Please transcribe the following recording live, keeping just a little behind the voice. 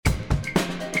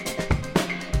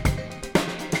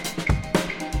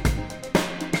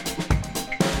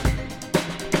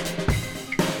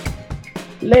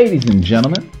Ladies and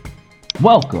gentlemen,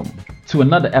 welcome to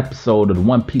another episode of the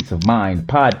One Piece of Mind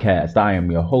podcast. I am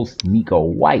your host, Nico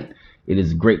White. It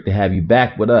is great to have you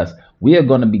back with us. We are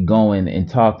going to be going and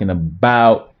talking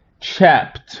about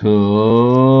chapter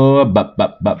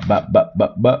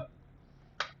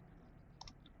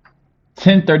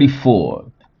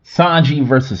 1034, Sanji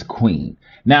versus Queen.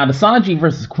 Now, the Sanji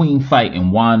versus Queen fight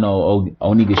in Wano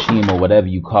Onigashima, whatever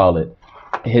you call it,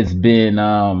 has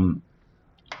been,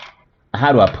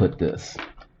 how do I put this?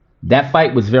 That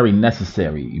fight was very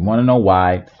necessary. You want to know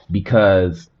why?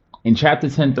 Because in chapter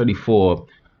 1034,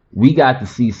 we got to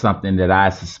see something that I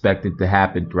suspected to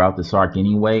happen throughout this arc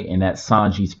anyway, and that's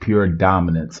Sanji's pure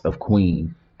dominance of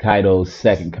Queen, Kaido's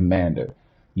second commander.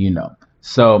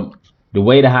 So the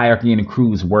way the hierarchy and the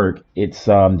crews work, it's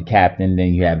the captain,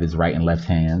 then you have his right and left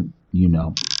hand,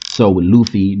 So with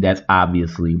Luffy, that's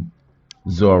obviously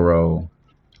Zoro.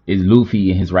 Is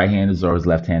Luffy, and his right hand is Zoro, his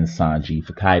left hand is Sanji.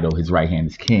 For Kaido, his right hand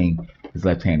is King, his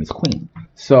left hand is Queen.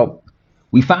 So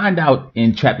we find out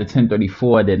in chapter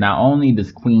 1034 that not only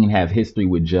does Queen have history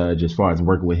with Judge as far as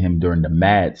working with him during the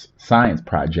Mad Science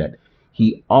Project,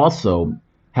 he also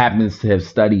happens to have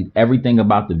studied everything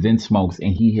about the Vinsmokes,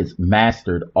 and he has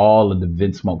mastered all of the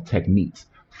Vinsmoke techniques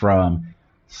from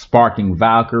Sparking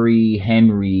Valkyrie,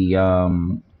 Henry,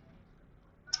 oh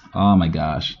my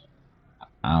gosh,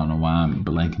 I don't know why I'm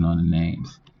blanking on the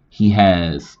names. He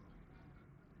has,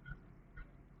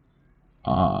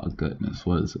 oh goodness,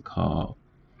 what is it called?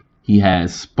 He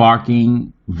has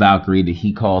Sparking Valkyrie that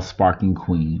he calls Sparking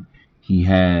Queen. He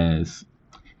has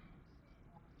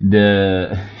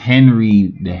the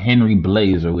Henry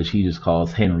Blazer, which he just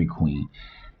calls Henry Queen.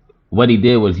 What he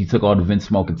did was he took all the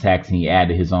Vinsmoke attacks and he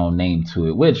added his own name to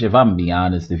it, which, if I'm gonna be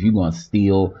honest, if you're gonna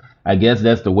steal, I guess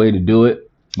that's the way to do it,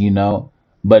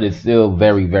 but it's still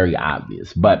very, very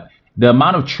obvious. But the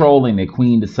amount of trolling that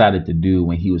Queen decided to do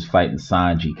when he was fighting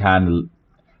Sanji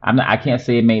I can't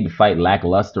say it made the fight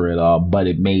lackluster at all, but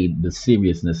it made the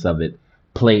seriousness of it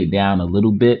play down a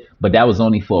little bit. But that was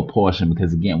only for a portion,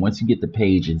 because again, once you get to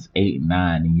pages 8 and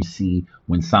 9 and you see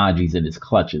when Sanji's in his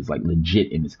clutches, like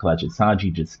legit in his clutches,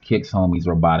 Sanji just kicks homie's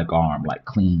robotic arm like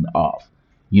clean off.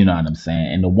 You know what I'm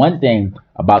saying? And the one thing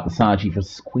about the Sanji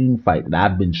versus Queen fight that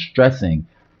I've been stressing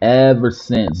ever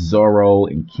since Zoro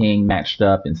and King matched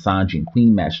up and Sanji and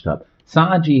Queen matched up,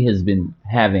 Sanji has been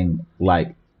having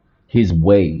like his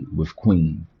way with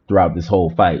Queen throughout this whole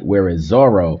fight, whereas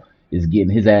Zoro is getting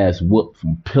his ass whooped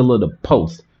from pillar to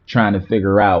post trying to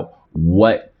figure out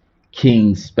what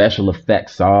King's special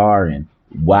effects are and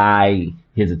why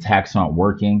his attacks aren't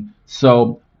working.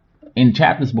 So in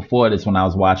chapters before this, when I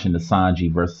was watching the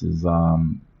Sanji versus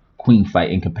Queen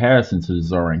fight in comparison to the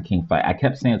Zoro and King fight, I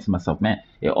kept saying to myself, man,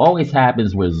 it always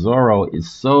happens where Zoro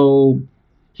is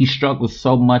he struggles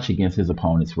so much against his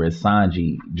opponents, whereas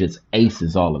Sanji just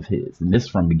aces all of his. And this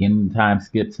from beginning time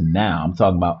skip to now. I'm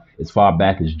talking about as far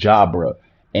back as Jabra,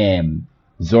 and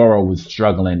Zoro was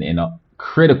struggling in a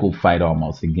critical fight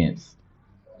almost against,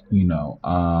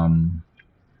 Kaku.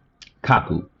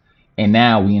 And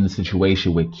now we in a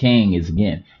situation where King is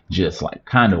again just like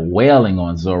kind of wailing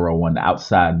on Zoro on the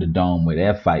outside of the dome where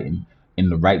they're fighting in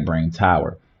the Right Brain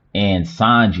Tower. And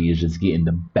Sanji is just getting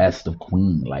the best of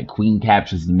Queen. Like, Queen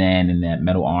captures the man in that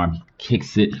metal arm, he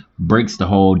kicks it, breaks the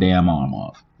whole damn arm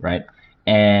off, right?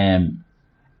 And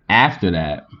after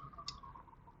that,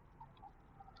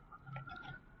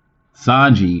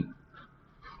 Sanji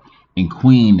and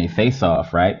Queen, they face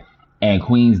off, right? And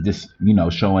Queen's just,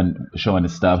 showing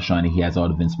his stuff, showing that he has all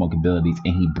the Vinsmoke abilities,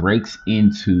 and he breaks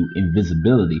into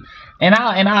invisibility. And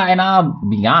I'll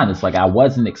be honest, like, I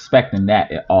wasn't expecting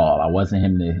that at all. I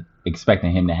wasn't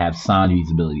expecting him to have Sanji's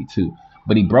ability too.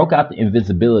 But he broke out the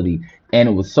invisibility, and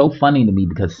it was so funny to me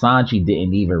because Sanji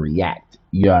didn't even react.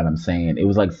 You know what I'm saying? It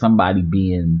was like somebody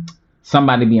being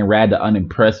rather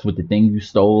unimpressed with the thing you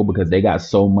stole because they got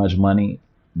so much money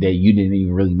that you didn't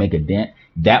even really make a dent.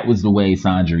 That was the way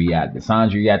Sanji reacted.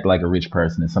 Sanji reacted like a rich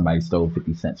person that somebody stole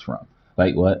 50 cents from.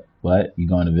 Like, what? You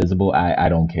going invisible? I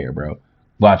don't care, bro.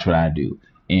 Watch what I do.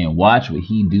 And watch what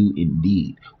he do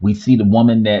indeed. We see the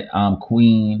woman that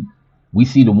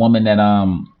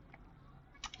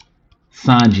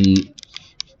Sanji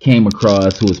came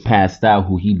across, who was passed out,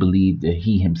 who he believed that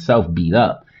he himself beat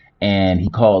up. And he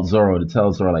called Zoro to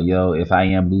tell Zoro, like, yo, if I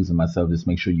am losing myself, just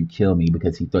make sure you kill me,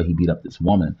 because he thought he beat up this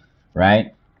woman,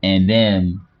 right? And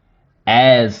then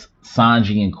as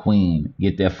Sanji and Queen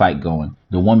get their fight going,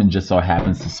 the woman just so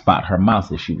happens to spot her mouse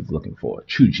that she was looking for,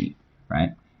 Chuji,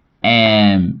 right?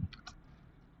 And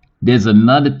there's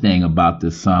another thing about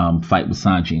this fight with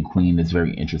Sanji and Queen that's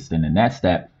very interesting, and that's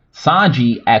that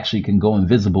Sanji actually can go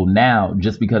invisible now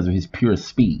just because of his pure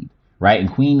speed, right? And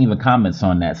Queen even comments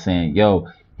on that, saying, "Yo,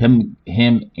 him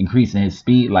increasing his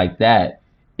speed like that,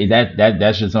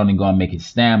 that's just only gonna make his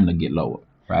stamina get lower,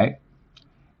 right?"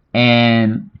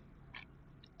 And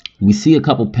we see a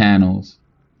couple panels,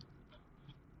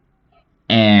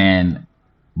 and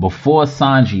before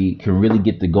Sanji can really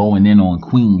get to going in on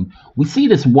Queen, we see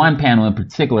this one panel in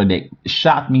particular that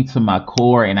shocked me to my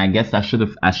core, and I guess I should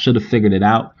have figured it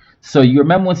out. So you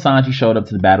remember when Sanji showed up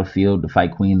to the battlefield to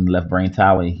fight Queen in the Left Brain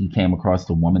Tower, and he came across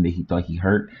the woman that he thought he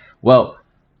hurt? Well,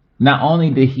 not only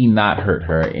did he not hurt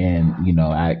her, and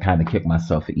I kind of kicked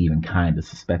myself for even kind of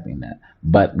suspecting that,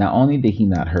 but not only did he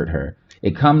not hurt her,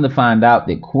 it come to find out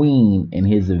that Queen in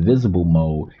his invisible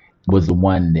mode was the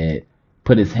one that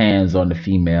put his hands on the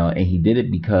female, and he did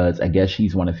it because I guess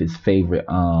she's one of his favorite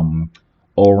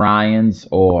Orions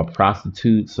or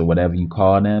prostitutes or whatever you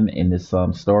call them in this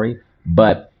story.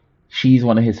 But she's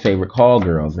one of his favorite call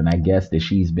girls, and I guess that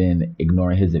she's been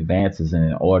ignoring his advances, and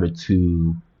in order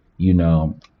to, you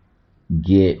know,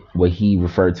 get what he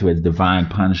referred to as divine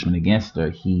punishment against her,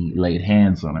 he laid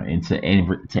hands on her. And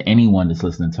to anyone that's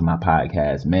listening to my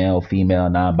podcast, male, female,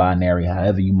 non-binary,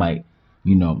 however you might,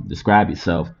 describe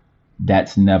yourself,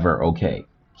 that's never okay.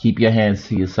 Keep your hands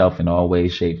to yourself in all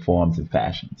ways, shape, forms, and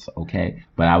fashions, okay?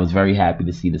 But I was very happy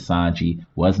to see that Sanji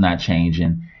was not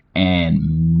changing,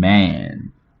 and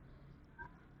man,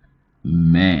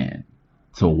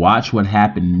 to watch what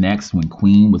happened next when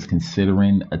Queen was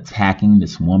considering attacking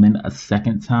this woman a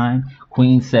second time.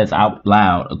 Queen says out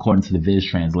loud, according to the Viz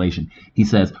translation, he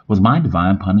says, "Was my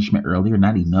divine punishment earlier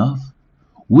not enough?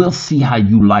 We'll see how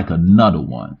you like another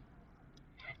one."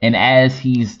 And as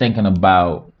he's thinking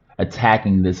about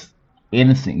attacking this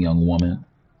innocent young woman,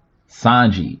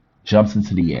 Sanji jumps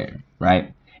into the air,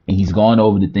 right? And he's going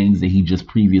over the things that he just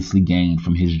previously gained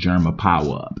from his Germa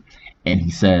power-up. And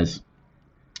he says,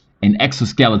 an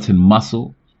exoskeleton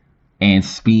muscle and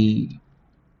speed,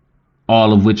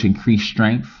 all of which increase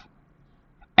strength.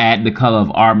 Add the color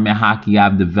of armament hockey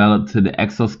I've developed to the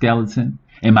exoskeleton,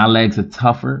 and my legs are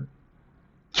tougher,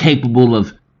 capable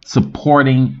of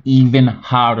supporting even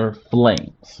hotter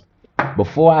flames.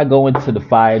 Before I go into the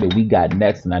fire that we got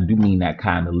next, and I do mean that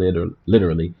kind of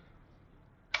literally,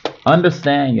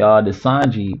 understand, y'all, that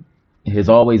Sanji has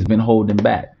always been holding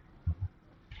back.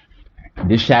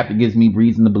 This chapter gives me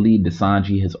reason to believe that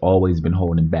Sanji has always been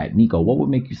holding back. Nico, what would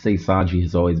make you say Sanji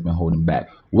has always been holding back?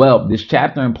 Well, this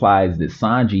chapter implies that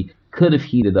Sanji could have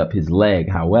heated up his leg.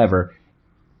 However,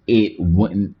 it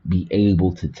wouldn't be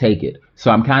able to take it. So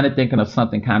I'm kind of thinking of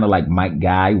something kind of like Mike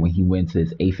Guy when he went to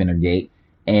his 8th inner gate.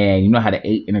 And you know how the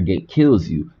 8th inner gate kills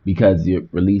you because it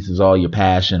releases all your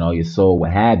passion, all your soul,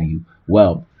 what have you.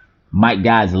 Well, Mike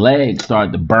Guy's legs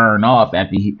started to burn off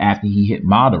after he hit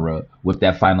Madara with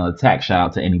that final attack. Shout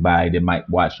out to anybody that might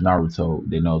watch Naruto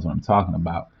that knows what I'm talking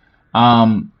about.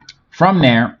 From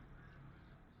there,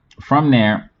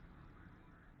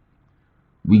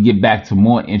 we get back to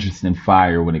more interesting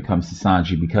fire when it comes to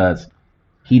Sanji, because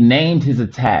he named his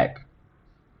attack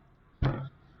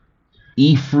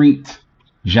Ifrit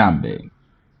Jambe.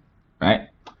 Right?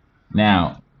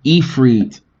 Now,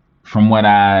 Ifrit, from what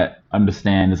I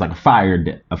understand, is like a fire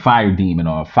demon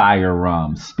or a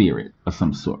fire spirit of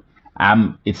some sort.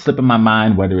 It's slipping my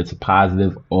mind whether it's a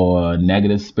positive or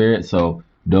negative spirit. So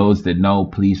those that know,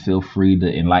 please feel free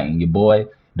to enlighten your boy.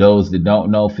 Those that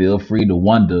don't know, feel free to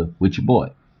wonder with your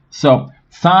boy. So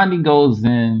Sanji goes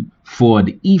in for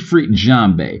the Ifrit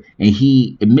Jambe, and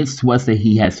he admits to us that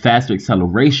he has faster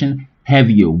acceleration,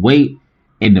 heavier weight,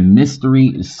 and the mystery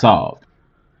is solved.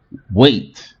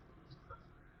 Weight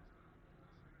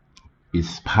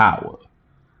is power.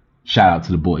 Shout out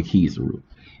to the boy Kizaru.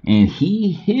 And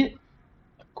he hit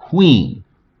Queen.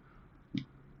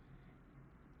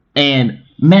 And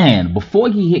man, before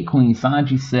he hit Queen,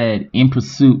 Sanji said, in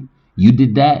pursuit, "You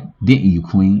did that, didn't you,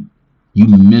 Queen? You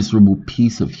miserable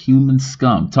piece of human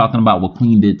scum." Talking about what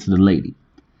Queen did to the lady.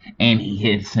 And he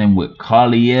hits him with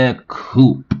Collier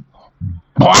Coup.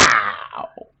 Wow!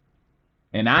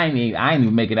 And I ain't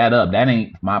even making that up. That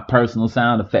ain't my personal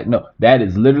sound effect. No, that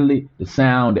is literally the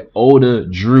sound that Oda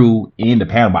drew in the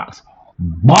panel box.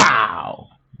 Wow!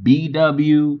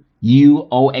 BWUOH.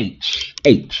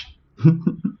 H.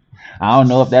 I don't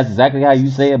know if that's exactly how you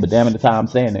say it, but damn it, that's how I'm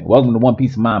saying it. Welcome to One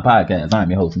Piece of Mind Podcast.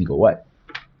 I'm your host, Nico White.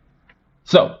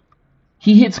 So,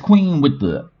 he hits Queen with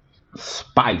the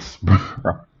spice,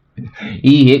 bro.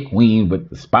 He hit Queen with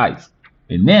the spice.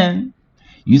 And then,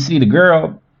 you see the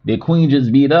girl that Queen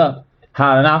just beat up,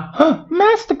 hollering out, "Huh,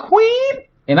 Master Queen!"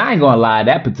 And I ain't gonna lie,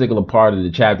 that particular part of the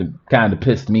chapter kind of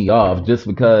pissed me off, just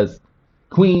because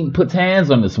Queen puts hands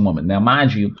on this woman. Now,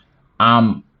 mind you,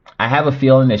 I I have a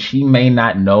feeling that she may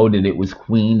not know that it was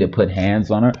Queen that put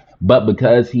hands on her, but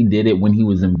because he did it when he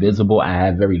was invisible, I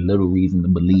have very little reason to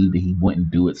believe that he wouldn't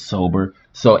do it sober.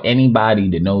 So anybody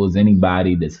that knows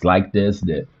anybody that's like this,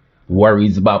 that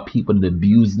worries about people that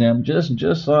abuse them, just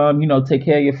take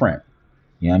care of your friend.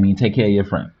 You know what I mean? Take care of your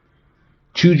friend.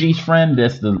 Chuji's friend,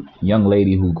 that's the young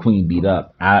lady who Queen beat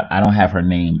up. I don't have her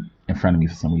name in front of me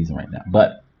for some reason right now,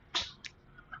 but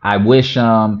I wish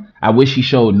he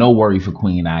showed no worry for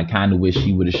Queen. I kind of wish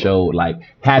he would have showed like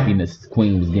happiness.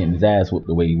 Queen was getting his ass whooped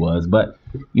the way he was, but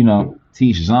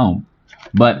teach his own.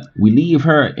 But we leave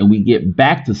her and we get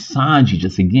back to Sanji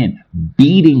just again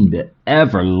beating the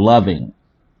ever loving.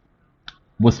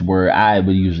 What's the word? I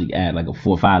would usually add like a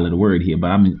 4 or 5 letter word here, but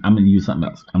I'm gonna use something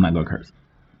else. I'm not gonna curse.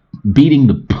 Beating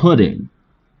the pudding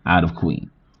out of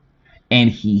Queen, and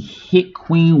he hit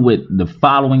Queen with the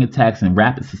following attacks in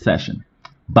rapid succession: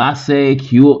 Basse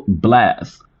Cute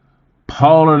Blast,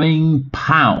 Pauline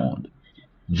Pound,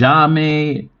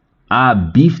 Jame a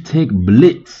Beefsteak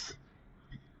Blitz,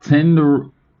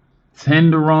 Tenderon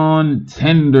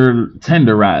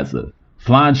Tenderizer,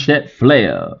 Flanchette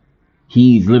Flair.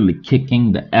 He's literally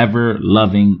kicking the ever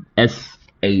loving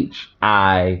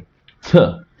SHI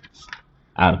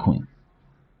out of Queen.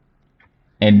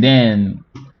 And then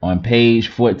on page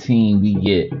 14 we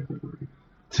get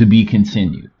to be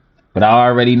continued. But I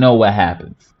already know what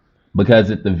happens, because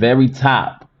at the very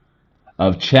top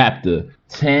of chapter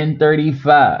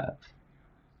 1035,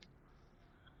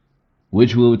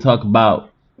 which we will talk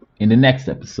about in the next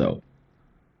episode,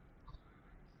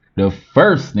 the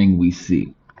first thing we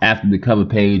see after the cover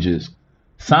page is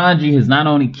Sanji has not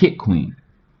only kicked Queen,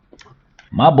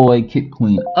 my boy kicked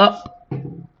Queen up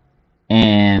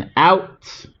and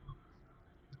out.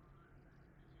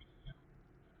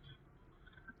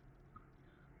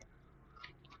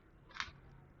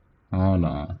 Hold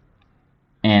on.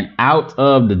 And out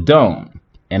of the dome.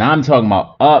 And I'm talking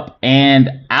about up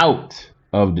and out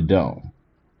of the dome.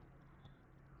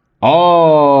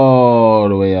 All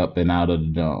the way up and out of the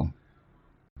dome.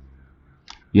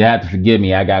 You have to forgive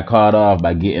me. I got caught off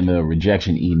by getting a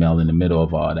rejection email in the middle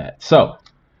of all that. So,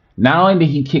 not only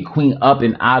did he kick Queen up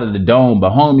and out of the dome,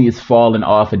 but homie is falling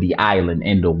off of the island.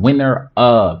 And the winner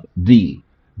of the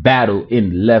battle in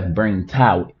the left brain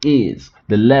tower is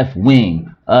the left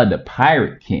wing of the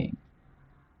Pirate King,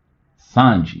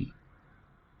 Sanji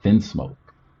Vinsmoke.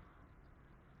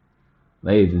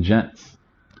 Ladies and gents,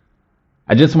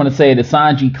 I just want to say that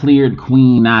Sanji cleared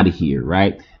Queen out of here,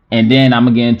 right? And then I'm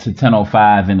gonna get into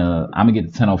 1005 and I'm gonna get to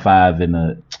 1005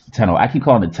 and 10. I keep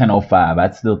calling it 1005. I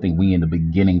still think we in the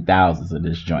beginning thousands of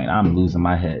this joint. I'm losing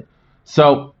my head.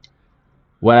 So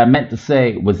what I meant to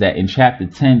say was that in chapter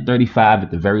 1035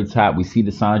 at the very top, we see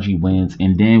the Sanji wins,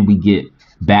 and then we get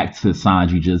back to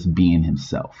Sanji just being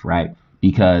himself, right?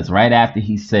 Because right after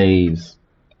he saves,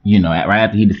 right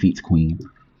after he defeats Queen,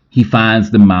 he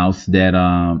finds the mouse that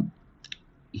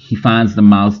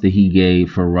he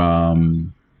gave for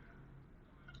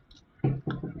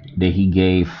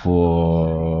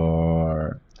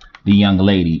the young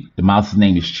lady. The mouse's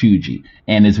name is Chuji.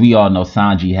 And as we all know,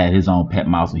 Sanji had his own pet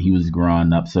mouse when he was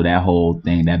growing up. So that whole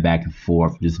thing, that back and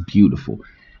forth, just beautiful.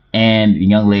 And the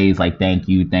young lady's like, thank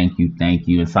you, thank you, thank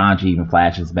you. And Sanji even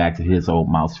flashes back to his old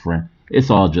mouse friend. It's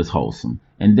all just wholesome.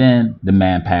 And then the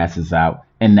man passes out,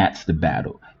 and that's the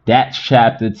battle. That's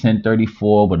chapter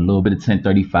 1034 with a little bit of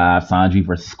 1035, Sanji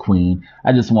versus Queen.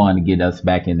 I just wanted to get us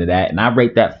back into that. And I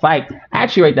rate that fight. I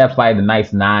actually rate that fight a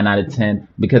nice 9 out of 10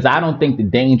 because I don't think the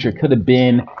danger could have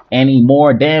been any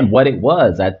more than what it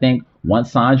was. I think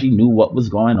once Sanji knew what was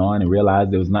going on and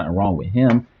realized there was nothing wrong with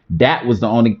him, that was the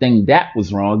only thing that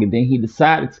was wrong. And then he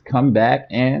decided to come back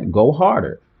and go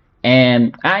harder.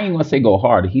 And I ain't going to say go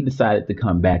harder. He decided to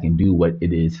come back and do what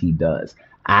it is he does.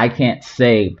 I can't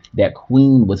say that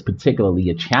Queen was particularly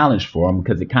a challenge for him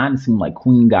because it kind of seemed like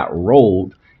Queen got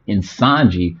rolled and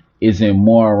Sanji is in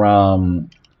more,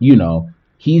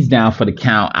 he's down for the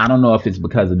count. I don't know if it's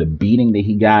because of the beating that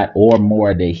he got or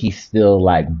more that he's still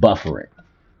like buffering.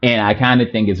 And I kind of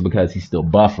think it's because he's still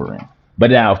buffering. But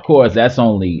now, of course, that's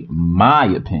only my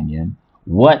opinion.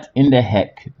 What in the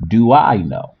heck do I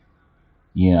know?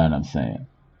 You know what I'm saying?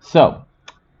 So,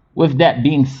 with that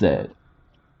being said,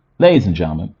 ladies and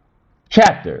gentlemen,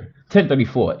 chapter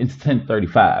 1034 into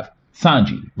 1035,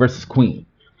 Sanji versus Queen.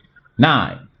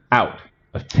 9 out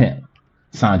of 10.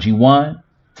 Sanji won,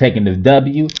 taking the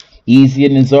W. Easier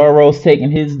than Zoro's taking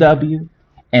his W.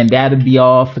 And that'll be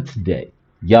all for today.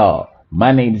 Y'all,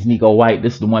 my name is Nico White.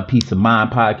 This is the One Piece of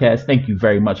Mind podcast. Thank you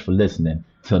very much for listening.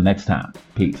 Till next time.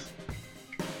 Peace.